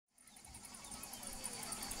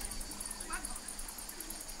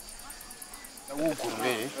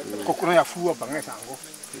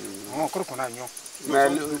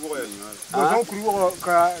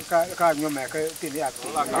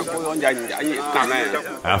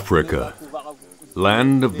Africa,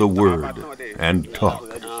 land of the word and talk.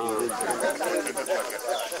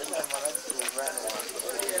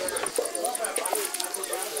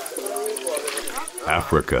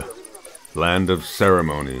 Africa, land of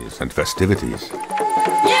ceremonies and festivities.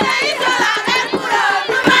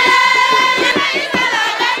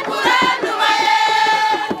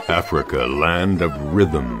 Africa, land of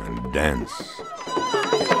rhythm and dance.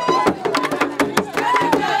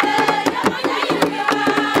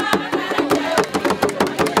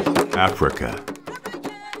 Africa,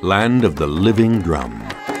 land of the living drum.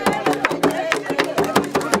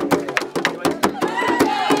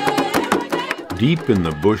 Deep in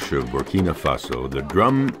the bush of Burkina Faso, the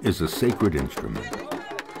drum is a sacred instrument,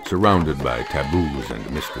 surrounded by taboos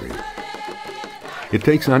and mystery. It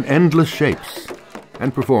takes on endless shapes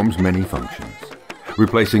and performs many functions,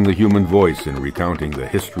 replacing the human voice in recounting the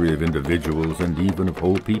history of individuals and even of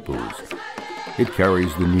whole peoples. It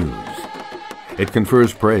carries the news. It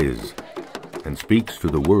confers praise and speaks to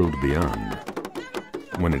the world beyond,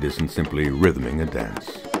 when it isn't simply rhythming a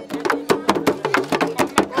dance.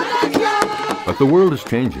 But the world is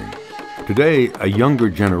changing. Today, a younger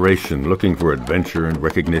generation looking for adventure and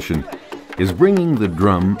recognition is bringing the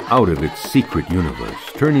drum out of its secret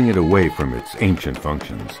universe, turning it away from its ancient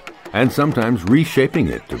functions, and sometimes reshaping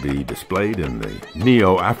it to be displayed in the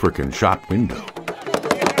Neo-African shop window.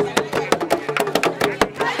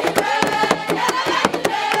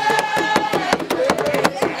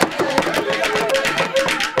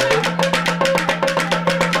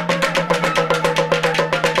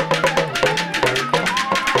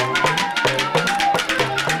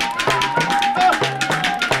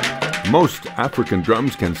 Most African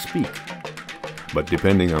drums can speak, but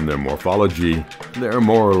depending on their morphology, they're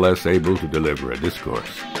more or less able to deliver a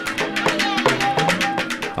discourse.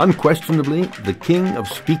 Unquestionably, the king of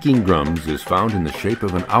speaking drums is found in the shape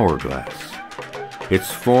of an hourglass.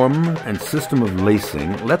 Its form and system of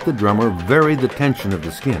lacing let the drummer vary the tension of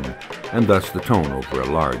the skin, and thus the tone over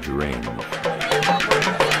a large range.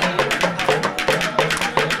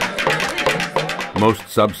 Most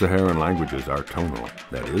sub-Saharan languages are tonal,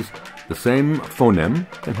 that is, the same phoneme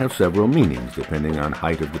can have several meanings depending on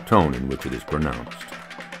height of the tone in which it is pronounced.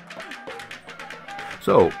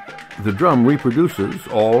 So, the drum reproduces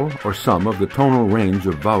all or some of the tonal range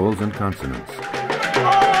of vowels and consonants.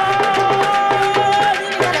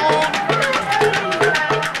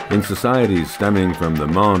 In societies stemming from the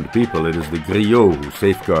MONDE people, it is the griots who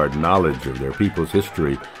safeguard knowledge of their people's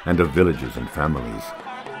history and of villages and families.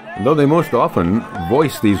 And though they most often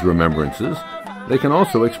voice these remembrances, they can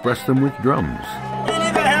also express them with drums.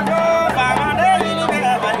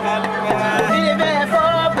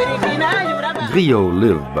 Griots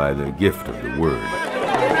live by the gift of the word.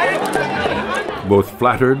 Both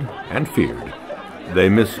flattered and feared, they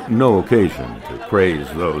miss no occasion to praise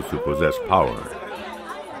those who possess power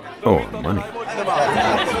or money.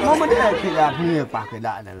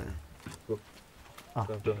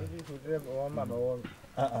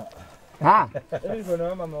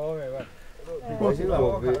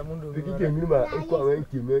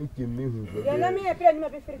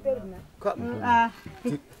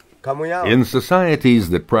 In societies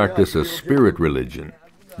that practice a spirit religion,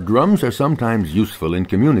 drums are sometimes useful in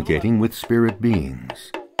communicating with spirit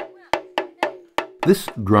beings. This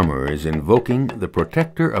drummer is invoking the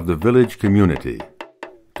protector of the village community,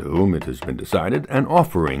 to whom it has been decided an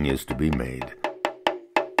offering is to be made.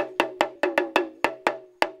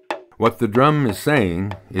 What the drum is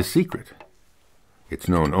saying is secret. It's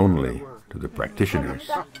known only to the practitioners.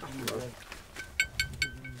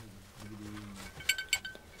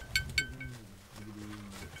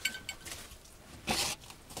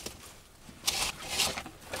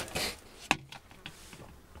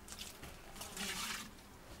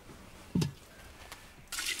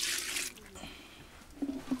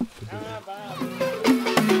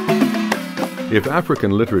 If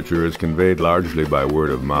African literature is conveyed largely by word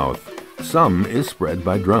of mouth, some is spread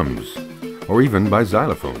by drums, or even by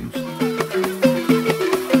xylophones.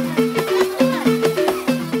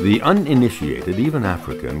 The uninitiated, even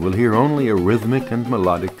African, will hear only a rhythmic and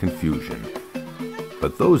melodic confusion.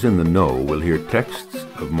 But those in the know will hear texts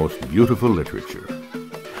of most beautiful literature,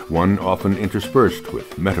 one often interspersed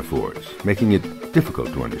with metaphors, making it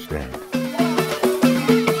difficult to understand.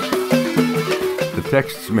 The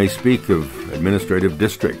texts may speak of administrative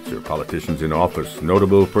districts or politicians in office,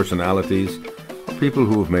 notable personalities, or people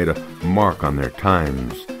who have made a mark on their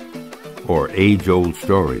times, or age-old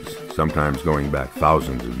stories sometimes going back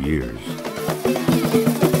thousands of years.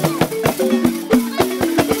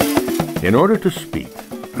 In order to speak,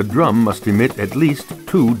 a drum must emit at least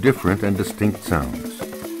 2 different and distinct sounds.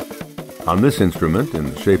 On this instrument,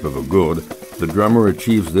 in the shape of a gourd, the drummer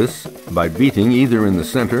achieves this by beating either in the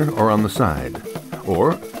center or on the side,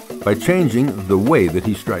 or by changing the way that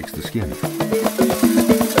he strikes the skin.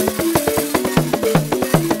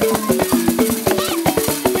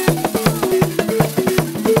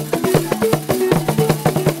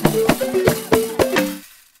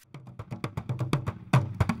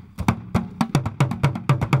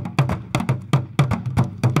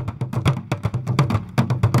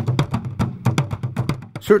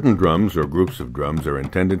 Certain drums or groups of drums are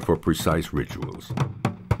intended for precise rituals.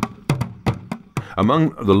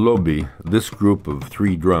 Among the Lobi, this group of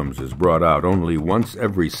 3 drums is brought out only once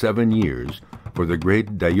every 7 years for the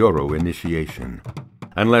great Dayoro initiation,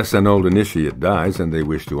 unless an old initiate dies and they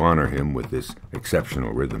wish to honor him with this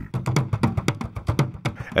exceptional rhythm.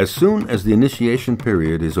 As soon as the initiation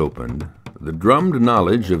period is opened, the drummed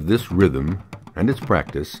knowledge of this rhythm and its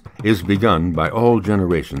practice is begun by all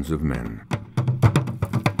generations of men.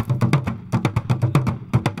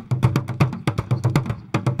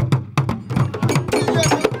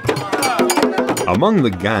 Among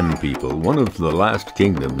the Gan people, one of the last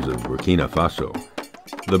kingdoms of Burkina Faso,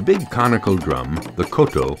 the big conical drum, the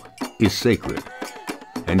koto, is sacred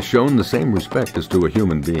and shown the same respect as to a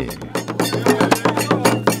human being.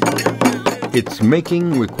 Its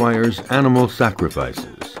making requires animal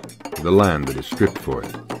sacrifices, the land that is stripped for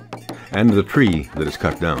it, and the tree that is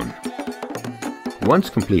cut down. Once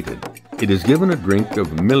completed, it is given a drink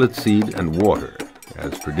of millet seed and water,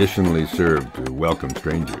 as traditionally served to welcome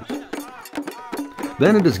strangers.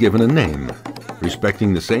 Then it is given a name,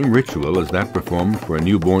 respecting the same ritual as that performed for a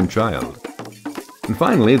newborn child. And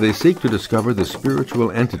finally, they seek to discover the spiritual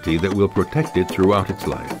entity that will protect it throughout its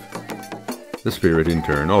life. The spirit, in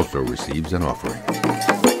turn, also receives an offering.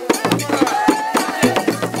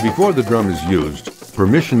 Before the drum is used,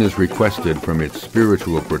 permission is requested from its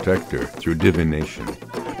spiritual protector through divination.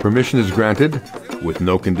 Permission is granted with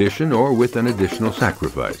no condition or with an additional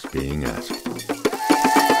sacrifice being asked.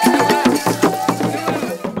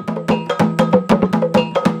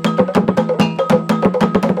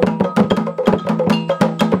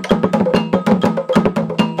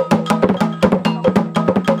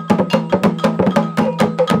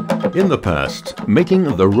 In the past,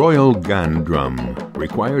 making the royal Gan drum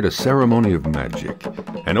required a ceremony of magic.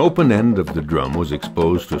 An open end of the drum was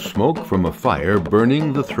exposed to smoke from a fire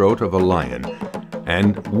burning the throat of a lion,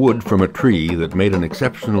 and wood from a tree that made an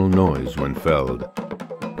exceptional noise when felled.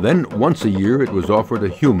 Then, once a year, it was offered a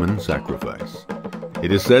human sacrifice.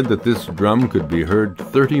 It is said that this drum could be heard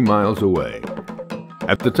 30 miles away.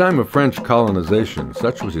 At the time of French colonization,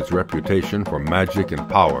 such was its reputation for magic and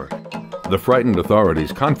power. The frightened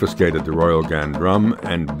authorities confiscated the royal Gan drum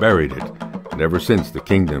and buried it, and ever since the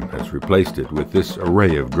kingdom has replaced it with this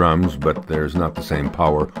array of drums, but there's not the same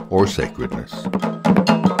power or sacredness.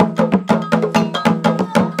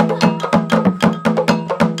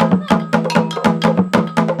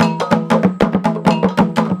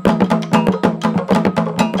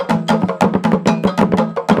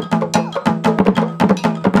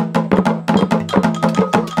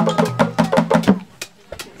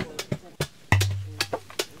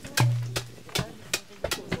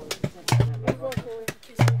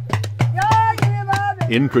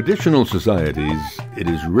 In traditional societies, it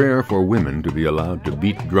is rare for women to be allowed to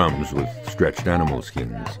beat drums with stretched animal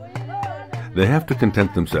skins. They have to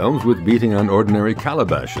content themselves with beating on ordinary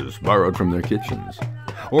calabashes borrowed from their kitchens,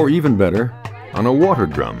 or even better, on a water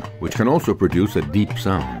drum, which can also produce a deep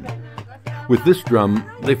sound. With this drum,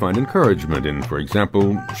 they find encouragement in, for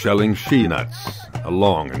example, shelling shea nuts, a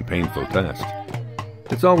long and painful task.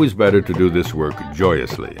 It's always better to do this work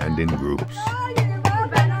joyously and in groups.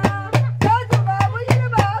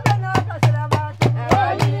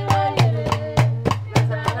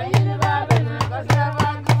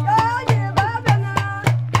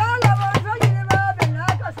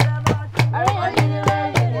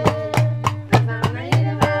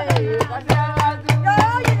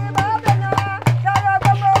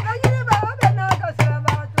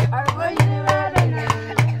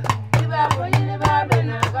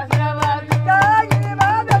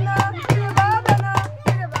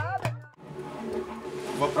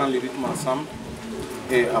 On va prendre le rythme ensemble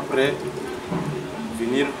et après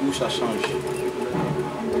venir où ça change.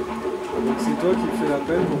 C'est toi qui fais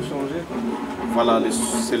l'appel pour changer? Voilà,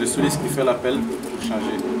 c'est le soliste qui fait l'appel pour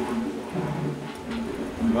changer.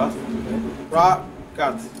 Tu vois? 3,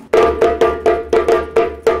 4.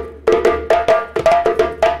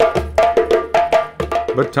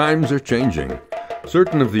 But times are changing.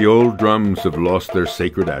 Certain of the old drums have lost their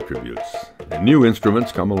sacred attributes, and new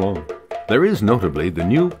instruments come along. There is notably the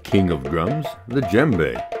new king of drums, the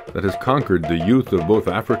djembe, that has conquered the youth of both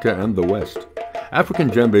Africa and the West. African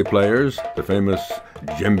djembe players, the famous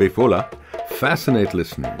djembe fola, fascinate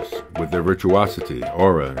listeners with their virtuosity,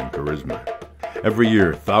 aura, and charisma. Every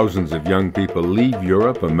year, thousands of young people leave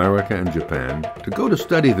Europe, America, and Japan to go to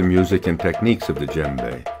study the music and techniques of the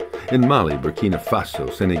djembe in Mali, Burkina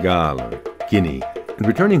Faso, Senegal, or Guinea. And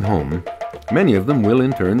returning home, many of them will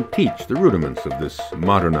in turn teach the rudiments of this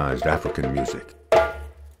modernized African music.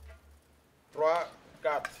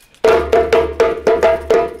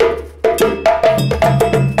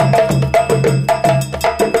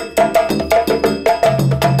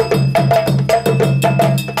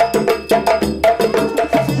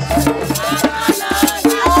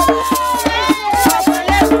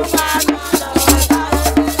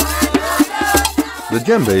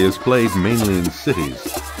 The djembe is played mainly in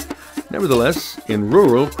cities. Nevertheless, in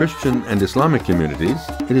rural Christian and Islamic communities,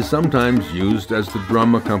 it is sometimes used as the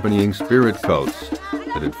drum accompanying spirit cults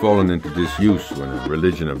that had fallen into disuse when a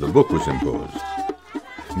religion of the book was imposed.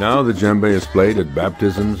 Now the djembe is played at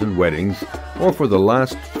baptisms and weddings, or for the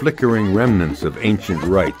last flickering remnants of ancient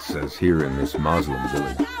rites, as here in this Muslim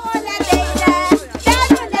village.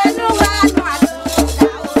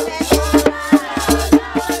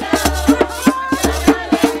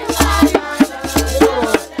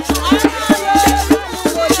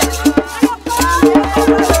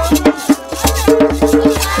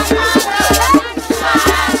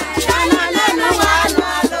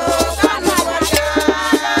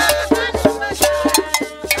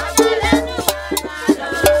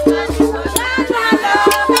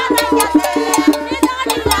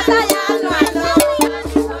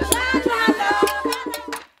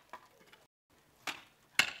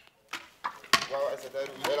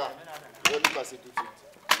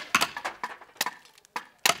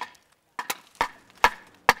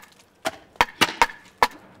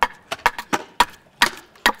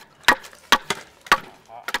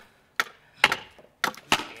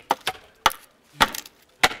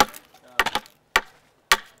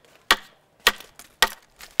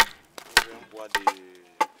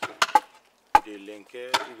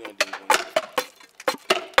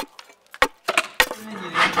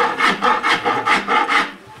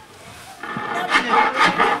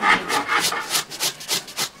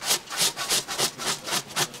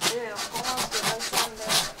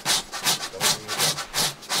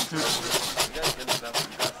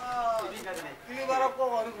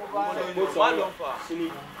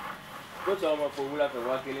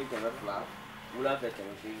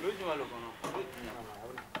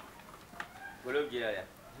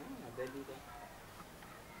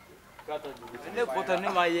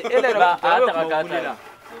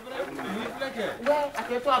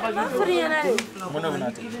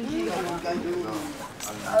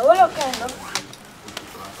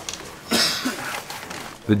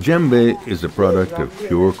 The djembe is a product of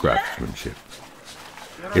pure craftsmanship.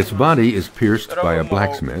 Its body is pierced by a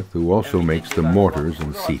blacksmith who also makes the mortars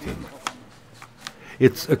and seating.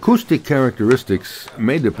 Its acoustic characteristics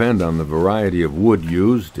may depend on the variety of wood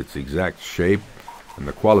used, its exact shape, and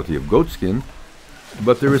the quality of goatskin,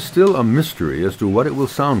 but there is still a mystery as to what it will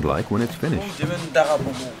sound like when it's finished.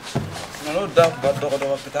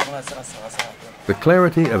 The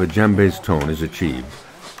clarity of a djembe's tone is achieved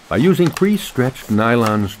by using pre-stretched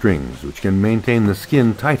nylon strings, which can maintain the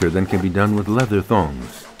skin tighter than can be done with leather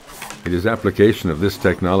thongs. It is application of this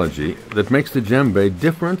technology that makes the djembe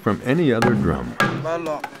different from any other drum.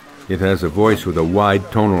 It has a voice with a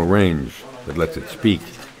wide tonal range that lets it speak,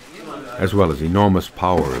 as well as enormous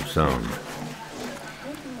power of sound.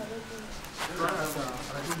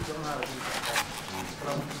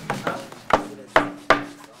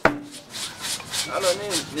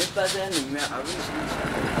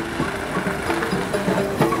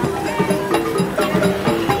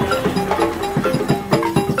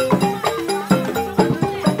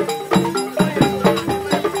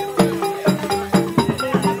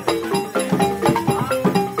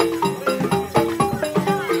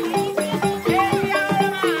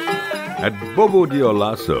 At Bobo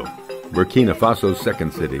Dioulasso, Burkina Faso's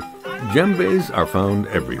second city, djembes are found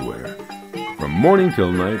everywhere. From morning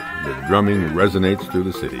till night, the drumming resonates through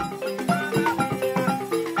the city.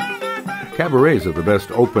 Cabarets are the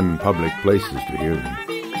best open public places to hear them.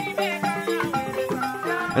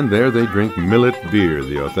 And there they drink millet beer,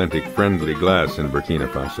 the authentic friendly glass in Burkina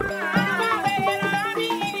Faso.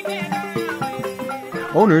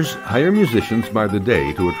 Owners hire musicians by the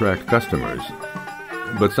day to attract customers,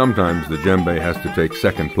 but sometimes the djembe has to take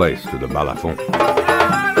second place to the balafon.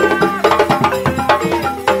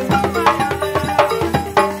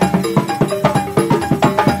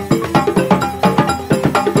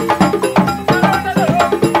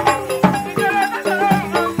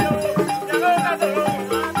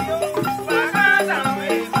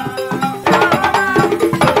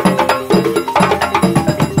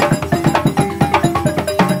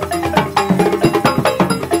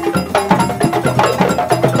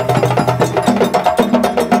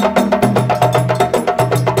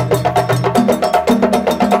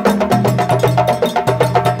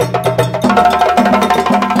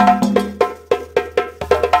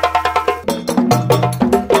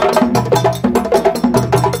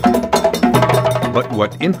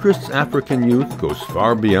 what interests African youth goes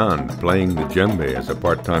far beyond playing the djembe as a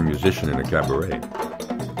part-time musician in a cabaret.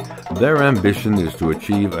 Their ambition is to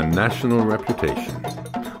achieve a national reputation,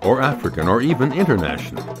 or African, or even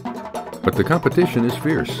international. But the competition is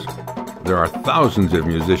fierce. There are thousands of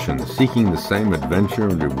musicians seeking the same adventure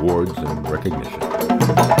and rewards and recognition.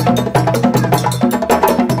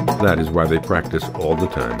 That is why they practice all the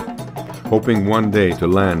time, hoping one day to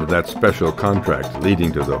land that special contract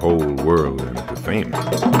leading to the whole world and to fame.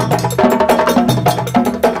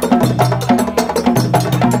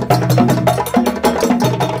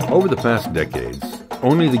 Over the past decades,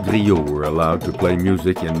 only the griots were allowed to play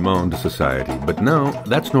music in MONDE society, but now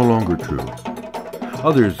that's no longer true.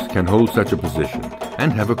 Others can hold such a position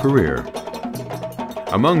and have a career.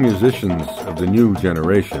 Among musicians of the new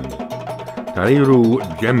generation, Tariru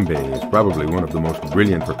Djembe is probably one of the most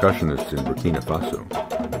brilliant percussionists in Burkina Faso.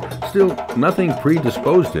 Still, nothing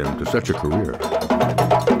predisposed him to such a career.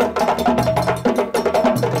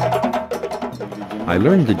 I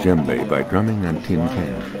learned the djembe by drumming on tin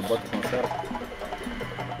cans.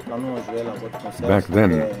 Back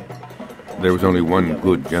then, there was only one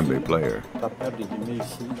good djembe player,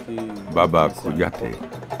 Baba Kouyaté.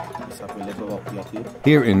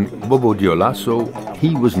 Here in Bobo Dioulasso,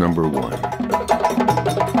 he was number one.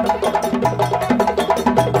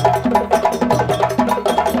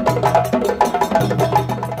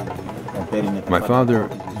 My father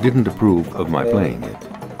didn't approve of my playing it,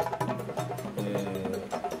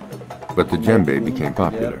 but the djembe became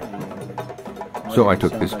popular. So I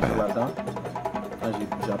took this path.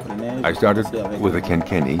 I started with a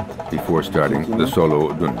kenkeni before starting the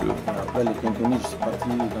solo dundu.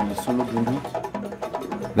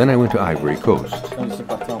 Then I went to Ivory Coast.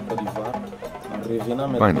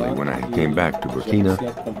 Finally, when I came back to Burkina,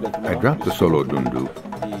 I dropped the solo dundu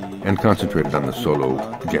and concentrated on the solo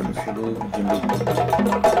djembe.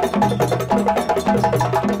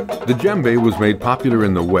 The djembe was made popular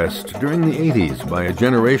in the West during the 80s by a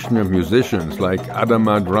generation of musicians like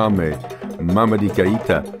Adama Dramé, Mamadi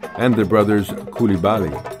Keita, and their brothers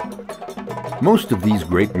Koulibaly. Most of these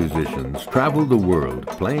great musicians traveled the world,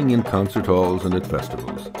 playing in concert halls and at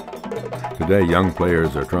festivals. Today, young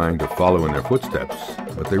players are trying to follow in their footsteps,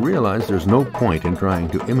 but they realize there's no point in trying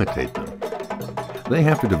to imitate them. They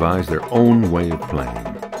have to devise their own way of playing,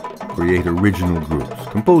 create original groups,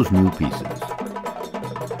 compose new pieces.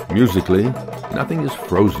 Musically, nothing is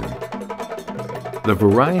frozen. The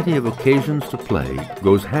variety of occasions to play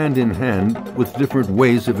goes hand in hand with different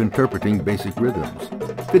ways of interpreting basic rhythms,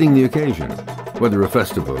 fitting the occasion, whether a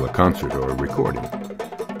festival, a concert, or a recording.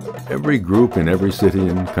 Every group in every city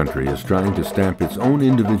and country is trying to stamp its own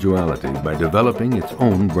individuality by developing its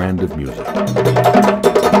own brand of music.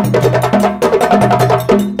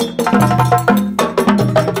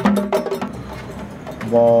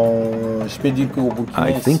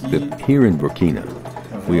 I think that here in Burkina,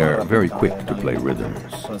 we are very quick to play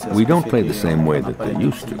rhythms. We don't play the same way that they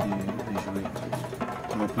used to.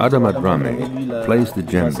 Adama Dramé plays the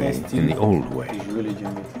djembe in the old way.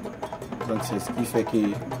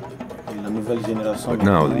 But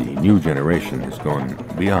now the new generation has gone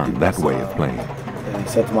beyond that way of playing.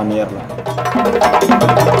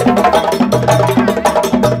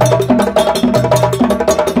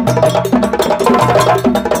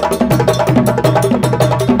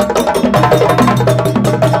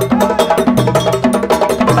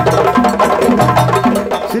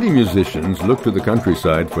 City musicians look to the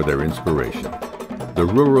countryside for their inspiration. The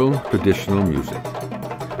rural, traditional music,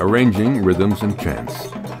 arranging rhythms and chants,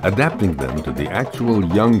 adapting them to the actual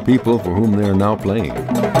young people for whom they are now playing.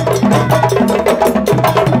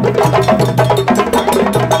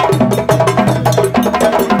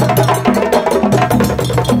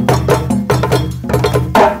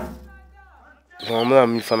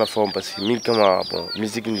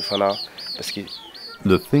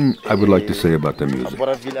 The thing I would like to say about the music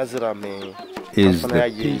is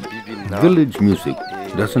that the village music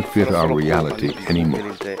doesn't fit our reality anymore.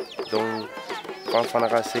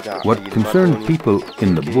 What concerned people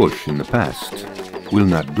in the bush in the past will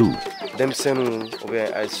not do.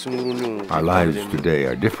 Our lives today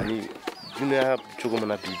are different.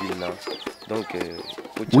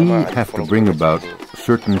 We have to bring about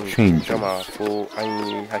certain changes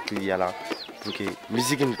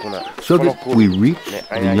so that we reach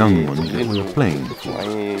the young ones that we were playing before.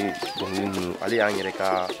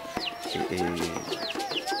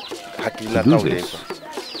 To do this,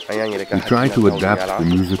 we try to adapt the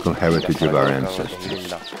musical heritage of our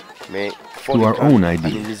ancestors to our own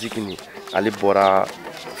ideas.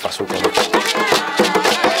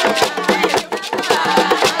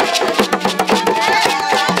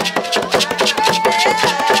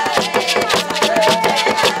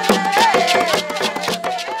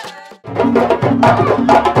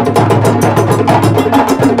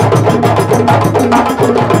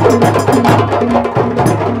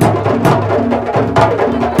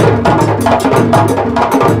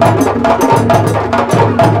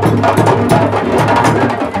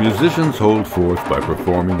 Musicians hold forth by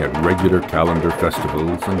performing at regular calendar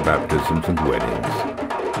festivals and baptisms and weddings.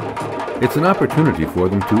 It's an opportunity for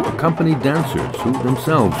them to accompany dancers who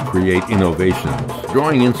themselves create innovations,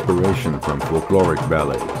 drawing inspiration from folkloric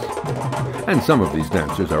ballets. And some of these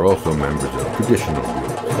dancers are also members of traditional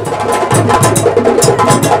groups.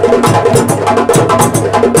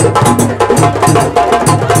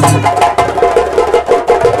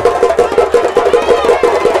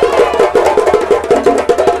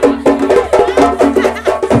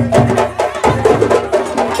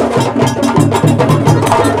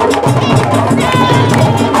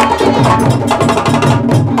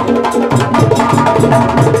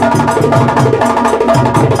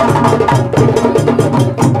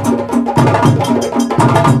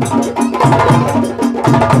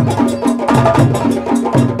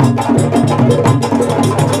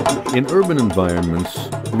 In urban environments,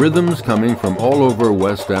 rhythms coming from all over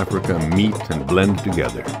West Africa meet and blend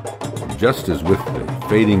together. Just as with the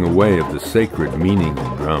fading away of the sacred meaning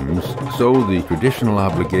of drums, so the traditional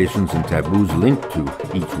obligations and taboos linked to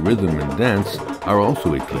each rhythm and dance are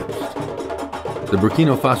also eclipsed. The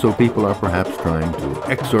Burkina Faso people are perhaps trying to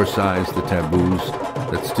exorcise the taboos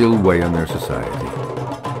that still weigh on their society,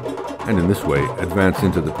 and in this way advance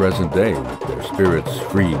into the present day with their spirits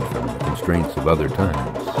freed from the constraints of other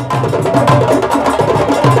times.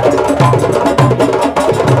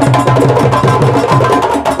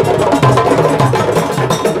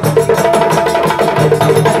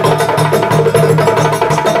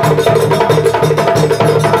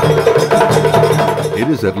 It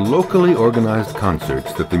is at locally organized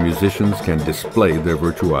concerts that the musicians can display their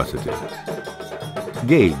virtuosity.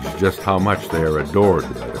 Gauge just how much they are adored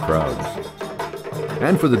by the crowds.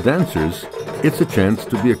 And for the dancers, it's a chance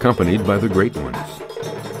to be accompanied by the great ones.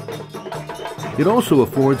 It also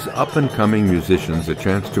affords up-and-coming musicians a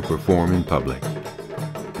chance to perform in public.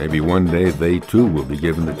 Maybe one day they too will be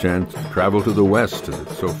given the chance to travel to the West that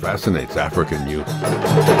so fascinates African youth.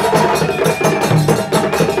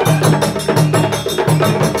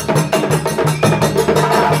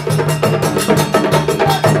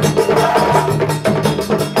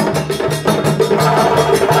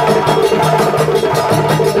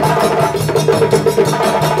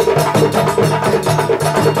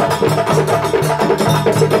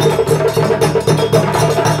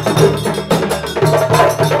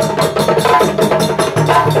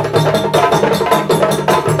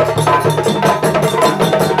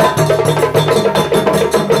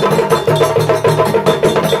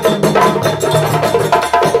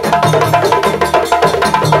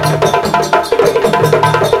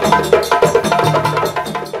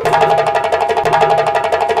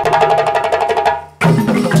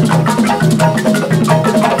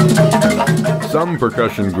 Some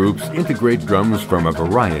percussion groups integrate drums from a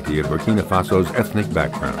variety of Burkina Faso's ethnic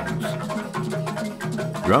backgrounds.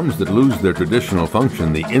 Drums that lose their traditional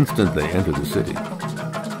function the instant they enter the city.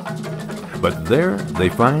 But there they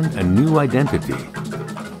find a new identity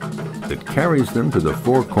that carries them to the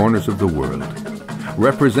four corners of the world,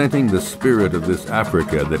 representing the spirit of this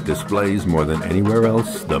Africa that displays more than anywhere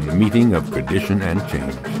else the meeting of tradition and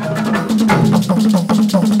change.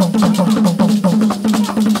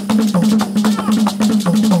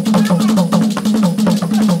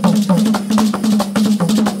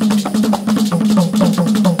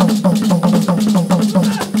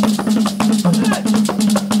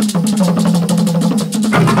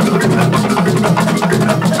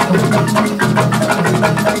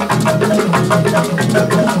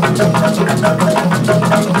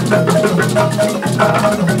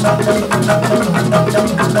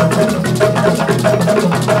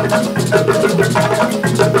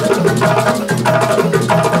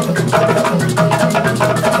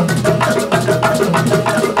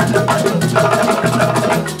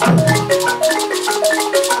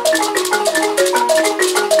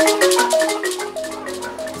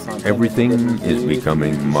 Everything is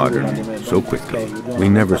becoming modern so quickly. We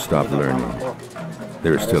never stop learning.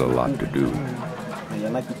 There is still a lot to do.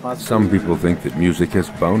 Some people think that music has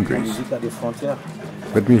boundaries,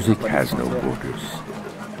 but music has no borders.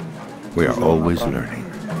 We are always learning.